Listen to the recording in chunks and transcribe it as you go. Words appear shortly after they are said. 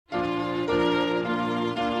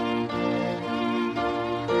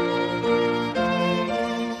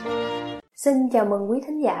Xin chào mừng quý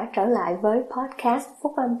thính giả trở lại với podcast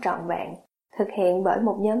Phúc Âm Trọn Vẹn, thực hiện bởi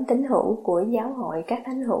một nhóm tín hữu của Giáo hội các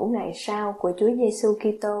Thánh hữu Ngày Sau của Chúa Giêsu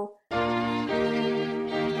Kitô.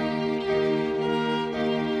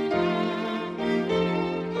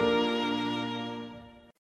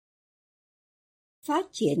 Phát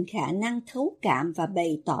triển khả năng thấu cảm và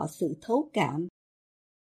bày tỏ sự thấu cảm.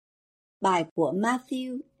 Bài của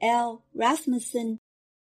Matthew L. Rasmussen,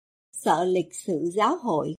 Sở lịch sử giáo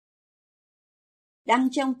hội, đăng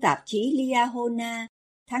trong tạp chí Liahona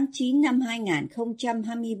tháng 9 năm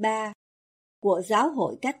 2023 của Giáo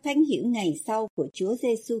hội các Thánh hữu Ngày Sau của Chúa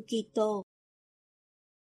Giêsu Kitô.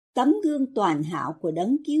 Tấm gương toàn hảo của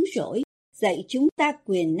đấng cứu rỗi dạy chúng ta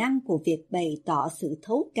quyền năng của việc bày tỏ sự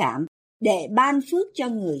thấu cảm để ban phước cho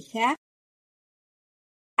người khác.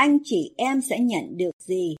 Anh chị em sẽ nhận được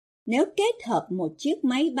gì nếu kết hợp một chiếc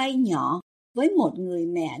máy bay nhỏ với một người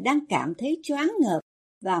mẹ đang cảm thấy choáng ngợp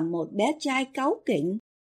và một bé trai cáu kỉnh?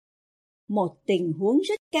 Một tình huống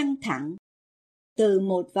rất căng thẳng. Từ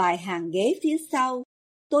một vài hàng ghế phía sau,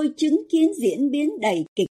 tôi chứng kiến diễn biến đầy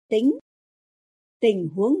kịch tính. Tình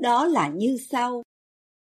huống đó là như sau.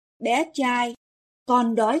 Bé trai: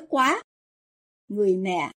 con đói quá. Người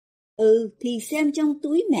mẹ: thì xem trong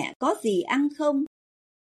túi mẹ có gì ăn không?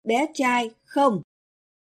 Bé trai: không.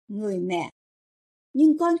 Người mẹ: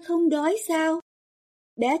 nhưng con không đói sao?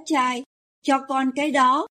 Bé trai: cho con cái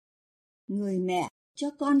đó. Người mẹ: cho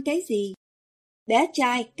con cái gì? Bé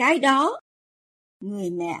trai: cái đó. Người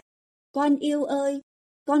mẹ: con yêu ơi,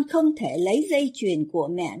 con không thể lấy dây chuyền của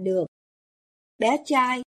mẹ được. Bé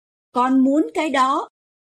trai: con muốn cái đó.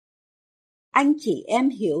 Anh chị em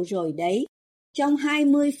hiểu rồi đấy. Trong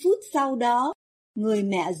 20 phút sau đó, người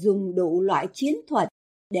mẹ dùng đủ loại chiến thuật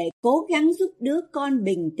để cố gắng giúp đứa con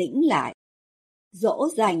bình tĩnh lại. Dỗ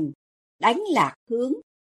dành, đánh lạc hướng,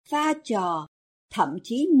 pha trò, thậm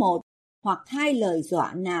chí một hoặc hai lời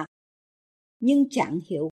dọa nạt. Nhưng chẳng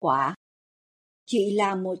hiệu quả. Chỉ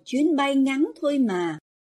là một chuyến bay ngắn thôi mà,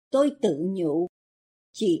 tôi tự nhủ.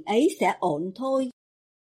 Chị ấy sẽ ổn thôi.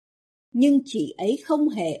 Nhưng chị ấy không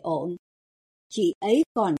hề ổn. Chị ấy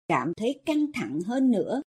còn cảm thấy căng thẳng hơn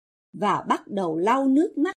nữa và bắt đầu lau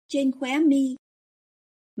nước mắt trên khóe mi.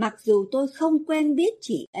 Mặc dù tôi không quen biết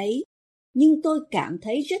chị ấy, nhưng tôi cảm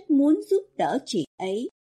thấy rất muốn giúp đỡ chị ấy.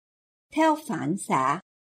 Theo phản xạ,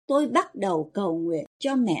 tôi bắt đầu cầu nguyện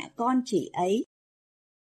cho mẹ con chị ấy.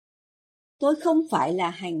 Tôi không phải là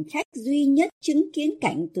hành khách duy nhất chứng kiến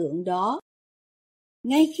cảnh tượng đó.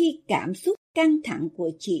 Ngay khi cảm xúc căng thẳng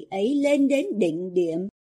của chị ấy lên đến đỉnh điểm,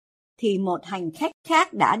 thì một hành khách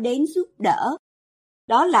khác đã đến giúp đỡ.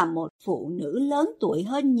 Đó là một phụ nữ lớn tuổi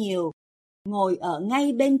hơn nhiều, ngồi ở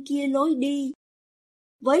ngay bên kia lối đi.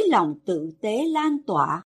 Với lòng tử tế lan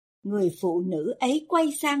tỏa, người phụ nữ ấy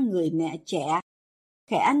quay sang người mẹ trẻ,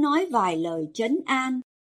 khẽ nói vài lời trấn an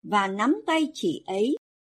và nắm tay chị ấy.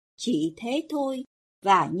 Chỉ thế thôi,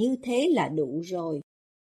 và như thế là đủ rồi.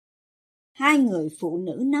 Hai người phụ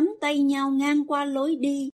nữ nắm tay nhau ngang qua lối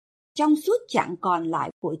đi, trong suốt chặng còn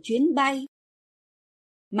lại của chuyến bay.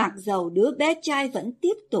 Mặc dầu đứa bé trai vẫn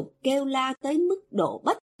tiếp tục kêu la tới mức độ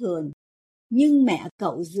bất thường, nhưng mẹ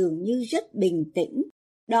cậu dường như rất bình tĩnh.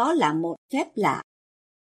 Đó là một phép lạ.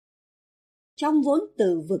 Trong vốn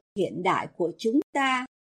từ vực hiện đại của chúng ta,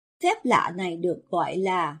 phép lạ này được gọi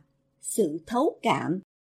là sự thấu cảm.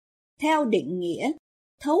 Theo định nghĩa,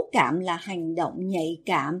 thấu cảm là hành động nhạy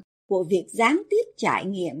cảm của việc gián tiếp trải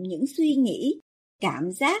nghiệm những suy nghĩ,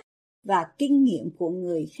 cảm giác và kinh nghiệm của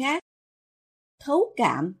người khác. Thấu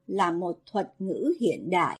cảm là một thuật ngữ hiện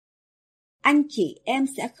đại. Anh chị em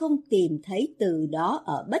sẽ không tìm thấy từ đó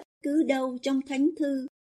ở bất cứ đâu trong Thánh Thư.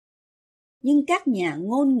 Nhưng các nhà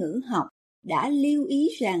ngôn ngữ học đã lưu ý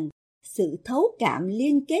rằng sự thấu cảm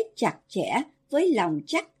liên kết chặt chẽ với lòng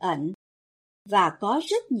trắc ẩn, và có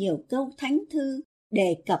rất nhiều câu Thánh Thư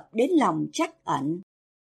đề cập đến lòng trắc ẩn.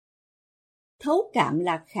 Thấu cảm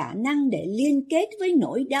là khả năng để liên kết với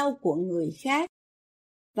nỗi đau của người khác,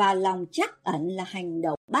 và lòng trắc ẩn là hành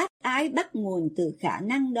động bác ái bắt nguồn từ khả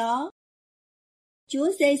năng đó.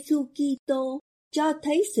 Chúa Giêsu Kitô cho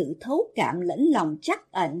thấy sự thấu cảm lẫn lòng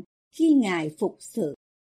trắc ẩn khi Ngài phục sự,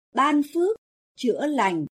 ban phước, chữa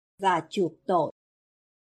lành và chuộc tội.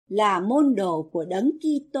 Là môn đồ của đấng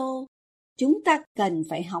Kitô, chúng ta cần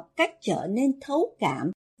phải học cách trở nên thấu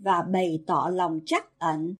cảm và bày tỏ lòng trắc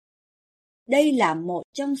ẩn. Đây là một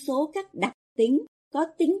trong số các đặc tính có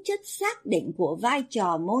tính chất xác định của vai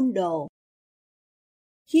trò môn đồ.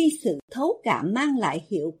 Khi sự thấu cảm mang lại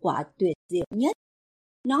hiệu quả tuyệt diệu nhất,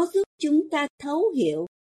 nó giúp chúng ta thấu hiểu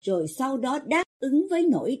rồi sau đó đáp ứng với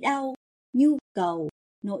nỗi đau, nhu cầu,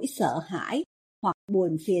 nỗi sợ hãi hoặc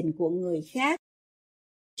buồn phiền của người khác.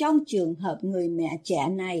 Trong trường hợp người mẹ trẻ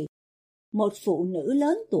này, một phụ nữ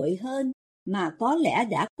lớn tuổi hơn mà có lẽ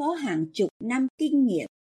đã có hàng chục năm kinh nghiệm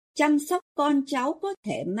chăm sóc con cháu có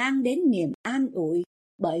thể mang đến niềm an ủi,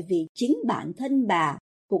 bởi vì chính bản thân bà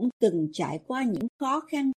cũng từng trải qua những khó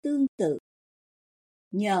khăn tương tự.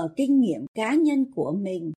 Nhờ kinh nghiệm cá nhân của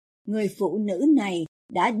mình, người phụ nữ này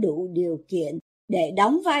đã đủ điều kiện để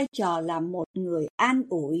đóng vai trò làm một người an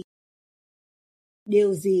ủi.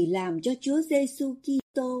 Điều gì làm cho Chúa Giêsu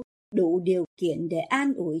Kitô đủ điều kiện để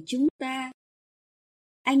an ủi chúng ta?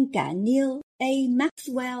 Anh cả Neil A.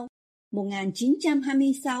 Maxwell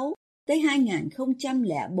 1926 tới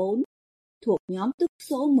 2004 thuộc nhóm túc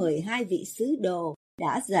số 12 vị sứ đồ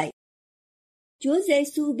đã dạy: Chúa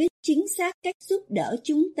Giêsu biết chính xác cách giúp đỡ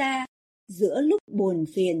chúng ta giữa lúc buồn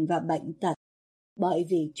phiền và bệnh tật, bởi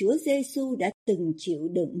vì Chúa Giêsu đã từng chịu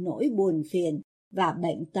đựng nỗi buồn phiền và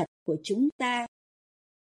bệnh tật của chúng ta.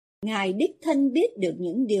 Ngài đích thân biết được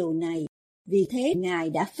những điều này, vì thế Ngài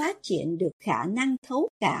đã phát triển được khả năng thấu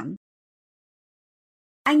cảm.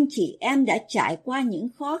 Anh chị em đã trải qua những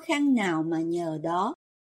khó khăn nào mà nhờ đó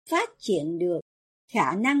phát triển được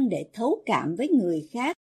khả năng để thấu cảm với người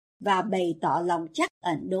khác và bày tỏ lòng trắc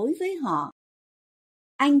ẩn đối với họ?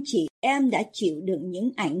 Anh chị em đã chịu đựng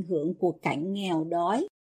những ảnh hưởng của cảnh nghèo đói,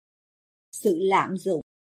 sự lạm dụng,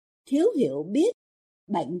 thiếu hiểu biết,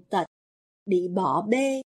 bệnh tật, bị bỏ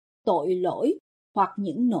bê, tội lỗi hoặc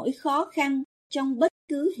những nỗi khó khăn trong bất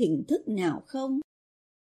cứ hình thức nào không?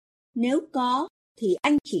 Nếu có, thì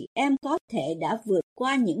anh chị em có thể đã vượt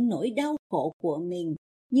qua những nỗi đau khổ của mình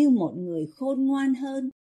như một người khôn ngoan hơn,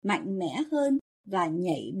 mạnh mẽ hơn và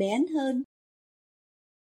nhạy bén hơn.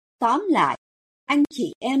 Tóm lại, anh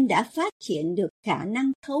chị em đã phát triển được khả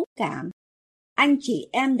năng thấu cảm. Anh chị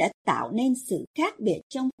em đã tạo nên sự khác biệt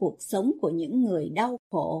trong cuộc sống của những người đau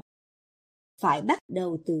khổ. Phải bắt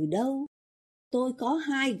đầu từ đâu? Tôi có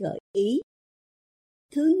 2 gợi ý.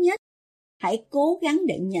 Thứ nhất, hãy cố gắng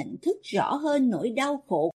để nhận thức rõ hơn nỗi đau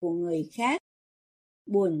khổ của người khác.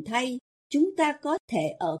 Buồn thay, chúng ta có thể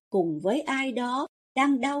ở cùng với ai đó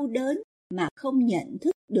đang đau đớn mà không nhận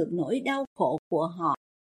thức được nỗi đau khổ của họ.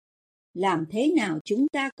 Làm thế nào chúng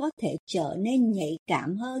ta có thể trở nên nhạy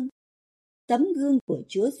cảm hơn? Tấm gương của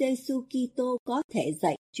Chúa Giêsu Kitô có thể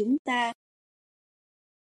dạy chúng ta.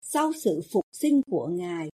 Sau sự phục sinh của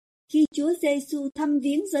Ngài, khi Chúa Giêsu thăm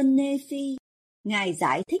viếng dân Nê-phi, Ngài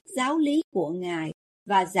giải thích giáo lý của Ngài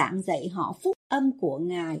và giảng dạy họ phúc âm của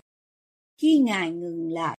Ngài. Khi Ngài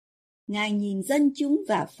ngừng lại, Ngài nhìn dân chúng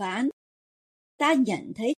và phán: Ta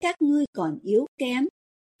nhận thấy các ngươi còn yếu kém,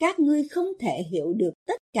 các ngươi không thể hiểu được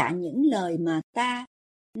tất cả những lời mà ta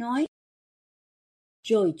nói.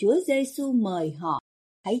 Rồi Chúa Giêsu mời họ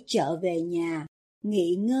hãy trở về nhà,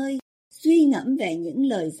 nghỉ ngơi, suy ngẫm về những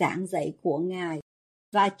lời giảng dạy của Ngài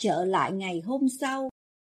và trở lại ngày hôm sau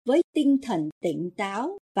với tinh thần tỉnh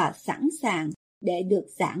táo và sẵn sàng để được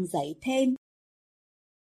giảng dạy thêm.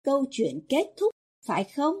 Câu chuyện kết thúc, phải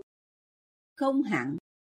không? Không hẳn.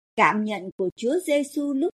 Cảm nhận của Chúa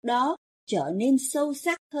Giêsu lúc đó trở nên sâu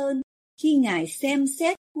sắc hơn khi Ngài xem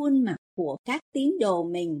xét khuôn mặt của các tín đồ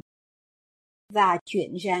mình. Và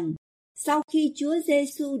chuyện rằng, sau khi Chúa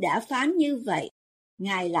Giêsu đã phán như vậy,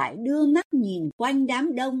 Ngài lại đưa mắt nhìn quanh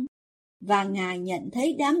đám đông, và Ngài nhận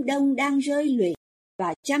thấy đám đông đang rơi lụy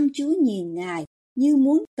và chăm chú nhìn Ngài như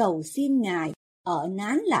muốn cầu xin Ngài ở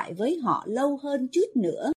nán lại với họ lâu hơn chút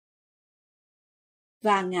nữa.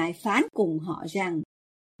 Và Ngài phán cùng họ rằng: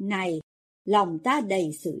 Này, lòng ta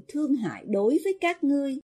đầy sự thương hại đối với các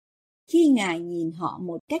ngươi. Khi Ngài nhìn họ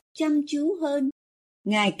một cách chăm chú hơn,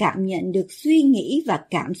 Ngài cảm nhận được suy nghĩ và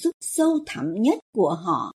cảm xúc sâu thẳm nhất của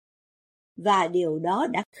họ, và điều đó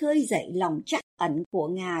đã khơi dậy lòng trắc ẩn của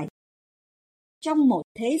Ngài. Trong một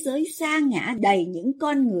thế giới sa ngã đầy những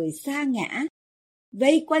con người sa ngã,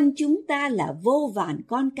 vây quanh chúng ta là vô vàn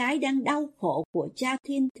con cái đang đau khổ của Cha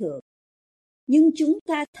Thiên Thượng. Nhưng chúng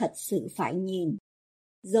ta thật sự phải nhìn,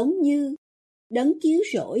 giống như Đấng cứu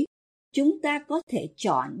rỗi, chúng ta có thể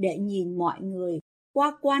chọn để nhìn mọi người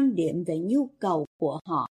qua quan điểm về nhu cầu của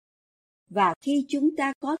họ. Và khi chúng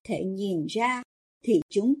ta có thể nhìn ra, thì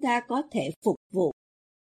chúng ta có thể phục vụ.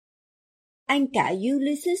 Anh cả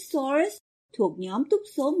Ulysses thuộc nhóm túc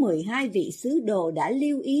số 12 vị sứ đồ đã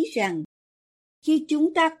lưu ý rằng, khi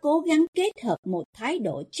chúng ta cố gắng kết hợp một thái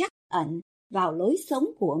độ trắc ẩn vào lối sống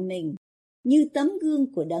của mình, như tấm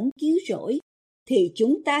gương của Đấng cứu rỗi, thì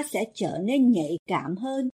chúng ta sẽ trở nên nhạy cảm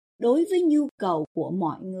hơn đối với nhu cầu của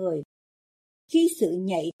mọi người. Khi sự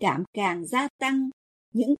nhạy cảm càng gia tăng,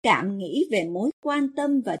 những cảm nghĩ về mối quan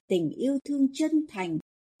tâm và tình yêu thương chân thành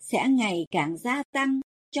sẽ ngày càng gia tăng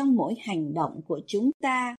trong mỗi hành động của chúng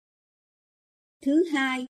ta. Thứ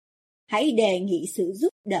hai, Hãy đề nghị sự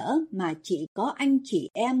giúp đỡ mà chỉ có anh chị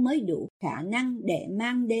em mới đủ khả năng để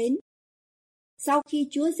mang đến. Sau khi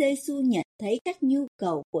Chúa Giêsu nhận thấy các nhu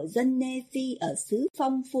cầu của dân Nê-phi ở xứ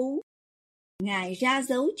phong phú, Ngài ra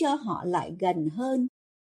dấu cho họ lại gần hơn.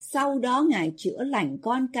 Sau đó Ngài chữa lành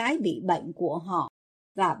con cái bị bệnh của họ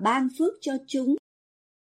và ban phước cho chúng.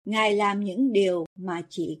 Ngài làm những điều mà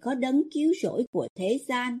chỉ có đấng cứu rỗi của thế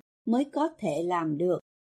gian mới có thể làm được.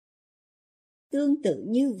 Tương tự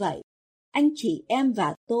như vậy, anh chị em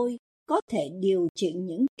và tôi có thể điều chỉnh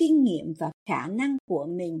những kinh nghiệm và khả năng của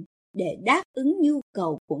mình để đáp ứng nhu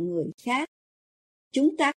cầu của người khác.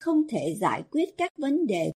 Chúng ta không thể giải quyết các vấn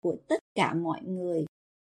đề của tất cả mọi người,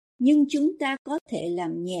 nhưng chúng ta có thể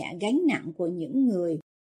làm nhẹ gánh nặng của những người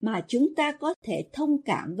mà chúng ta có thể thông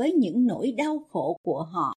cảm với những nỗi đau khổ của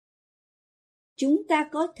họ. Chúng ta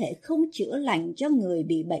có thể không chữa lành cho người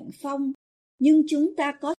bị bệnh phong, nhưng chúng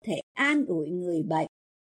ta có thể an ủi người bệnh.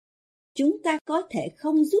 Chúng ta có thể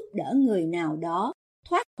không giúp đỡ người nào đó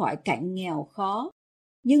thoát khỏi cảnh nghèo khó,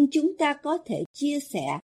 nhưng chúng ta có thể chia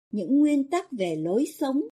sẻ những nguyên tắc về lối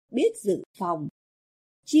sống, biết dự phòng,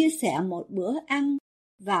 chia sẻ một bữa ăn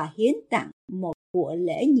và hiến tặng một của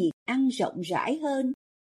lễ nhịn ăn rộng rãi hơn.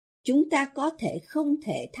 Chúng ta có thể không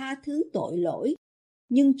thể tha thứ tội lỗi,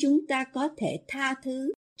 nhưng chúng ta có thể tha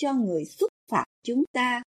thứ cho người xúc phạm chúng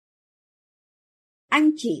ta.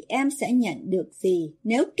 Anh chị em sẽ nhận được gì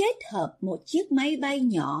nếu kết hợp một chiếc máy bay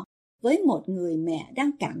nhỏ với một người mẹ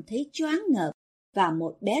đang cảm thấy choáng ngợp và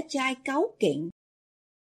một bé trai cáu kỉnh?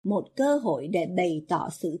 Một cơ hội để bày tỏ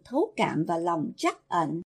sự thấu cảm và lòng trắc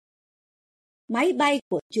ẩn. Máy bay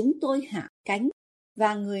của chúng tôi hạ cánh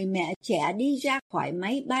và người mẹ trẻ đi ra khỏi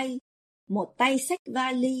máy bay, một tay xách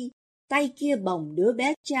vali, tay kia bồng đứa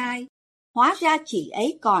bé trai. Hóa ra chị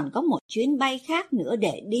ấy còn có một chuyến bay khác nữa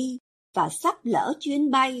để đi và sắp lỡ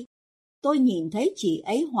chuyến bay. Tôi nhìn thấy chị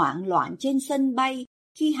ấy hoảng loạn trên sân bay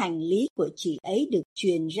khi hành lý của chị ấy được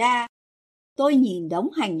truyền ra. Tôi nhìn đống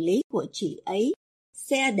hành lý của chị ấy,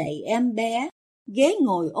 xe đẩy em bé, ghế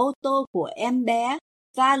ngồi ô tô của em bé,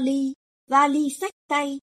 vali xách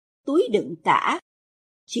tay, túi đựng tã.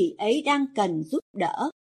 Chị ấy đang cần giúp đỡ.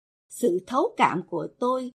 Sự thấu cảm của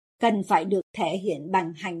tôi cần phải được thể hiện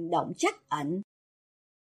bằng hành động trắc ẩn.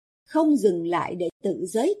 Không dừng lại để tự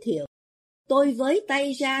giới thiệu, tôi với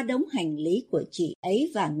tay ra đống hành lý của chị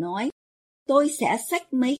ấy và nói, tôi sẽ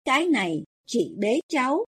xách mấy cái này, chị bế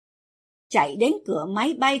cháu. Chạy đến cửa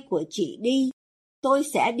máy bay của chị đi, tôi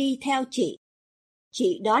sẽ đi theo chị.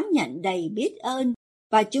 Chị đón nhận đầy biết ơn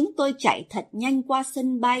và chúng tôi chạy thật nhanh qua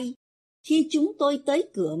sân bay. Khi chúng tôi tới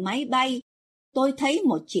cửa máy bay, tôi thấy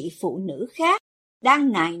một chị phụ nữ khác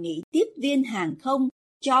đang nài nỉ tiếp viên hàng không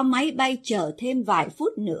cho máy bay chờ thêm vài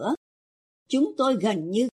phút nữa. Chúng tôi gần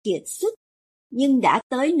như kiệt sức, nhưng đã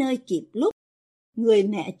tới nơi kịp lúc. Người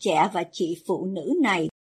mẹ trẻ và chị phụ nữ này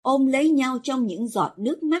ôm lấy nhau trong những giọt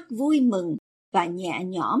nước mắt vui mừng và nhẹ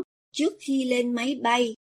nhõm trước khi lên máy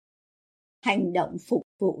bay. Hành động phục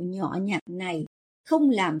vụ nhỏ nhặt này không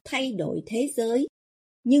làm thay đổi thế giới,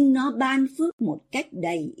 nhưng nó ban phước một cách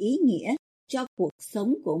đầy ý nghĩa cho cuộc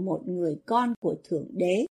sống của một người con của Thượng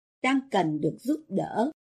Đế đang cần được giúp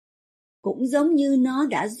đỡ. Cũng giống như nó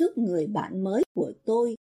đã giúp người bạn mới của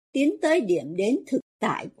tôi tiến tới điểm đến thực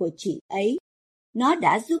tại của chị ấy, nó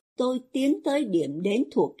đã giúp tôi tiến tới điểm đến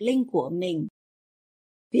thuộc linh của mình.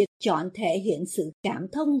 Việc chọn thể hiện sự cảm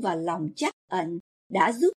thông và lòng trắc ẩn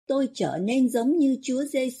đã giúp tôi trở nên giống như Chúa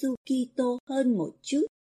Giêsu Kitô hơn một chút,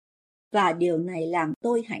 và điều này làm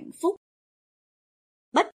tôi hạnh phúc.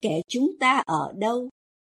 Bất kể chúng ta ở đâu,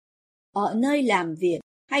 ở nơi làm việc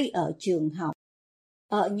hay ở trường học,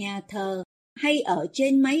 ở nhà thờ hay ở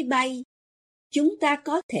trên máy bay, chúng ta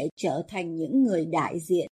có thể trở thành những người đại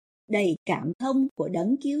diện đầy cảm thông của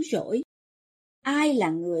đấng cứu rỗi. Ai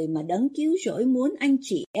là người mà đấng cứu rỗi muốn anh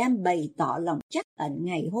chị em bày tỏ lòng trắc ẩn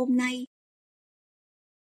ngày hôm nay